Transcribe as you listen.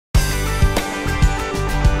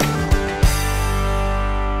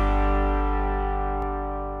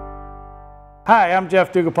Hi, I'm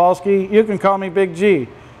Geoff Dugopolski. You can call me Big G.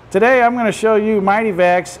 Today I'm going to show you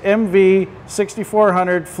Mityvac's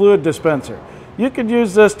MV6400 Fluid Dispenser. You could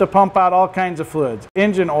use this to pump out all kinds of fluids.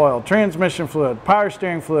 Engine oil, transmission fluid, power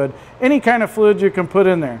steering fluid, any kind of fluid you can put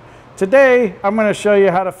in there. Today I'm going to show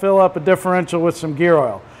you how to fill up a differential with some gear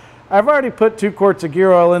oil. I've already put 2 quarts of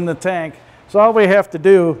gear oil in the tank, so all we have to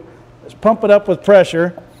do is pump it up with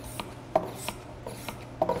pressure.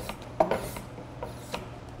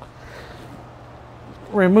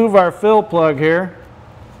 Remove our fill plug here.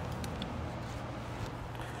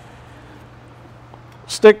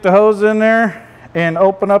 Stick the hose in there and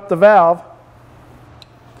open up the valve.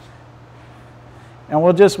 And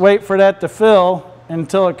we'll just wait for that to fill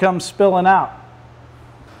until it comes spilling out.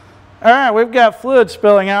 All right, we've got fluid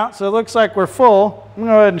spilling out, so it looks like we're full. I'm going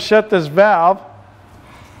to go ahead and shut this valve.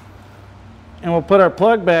 And we'll put our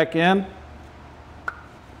plug back in.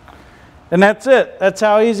 And that's it. That's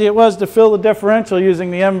how easy it was to fill the differential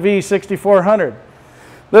using the MV6400.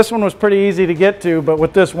 This one was pretty easy to get to, but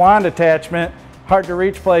with this wand attachment, hard to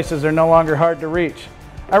reach places are no longer hard to reach.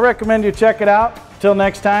 I recommend you check it out. Till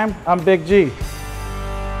next time, I'm Big G.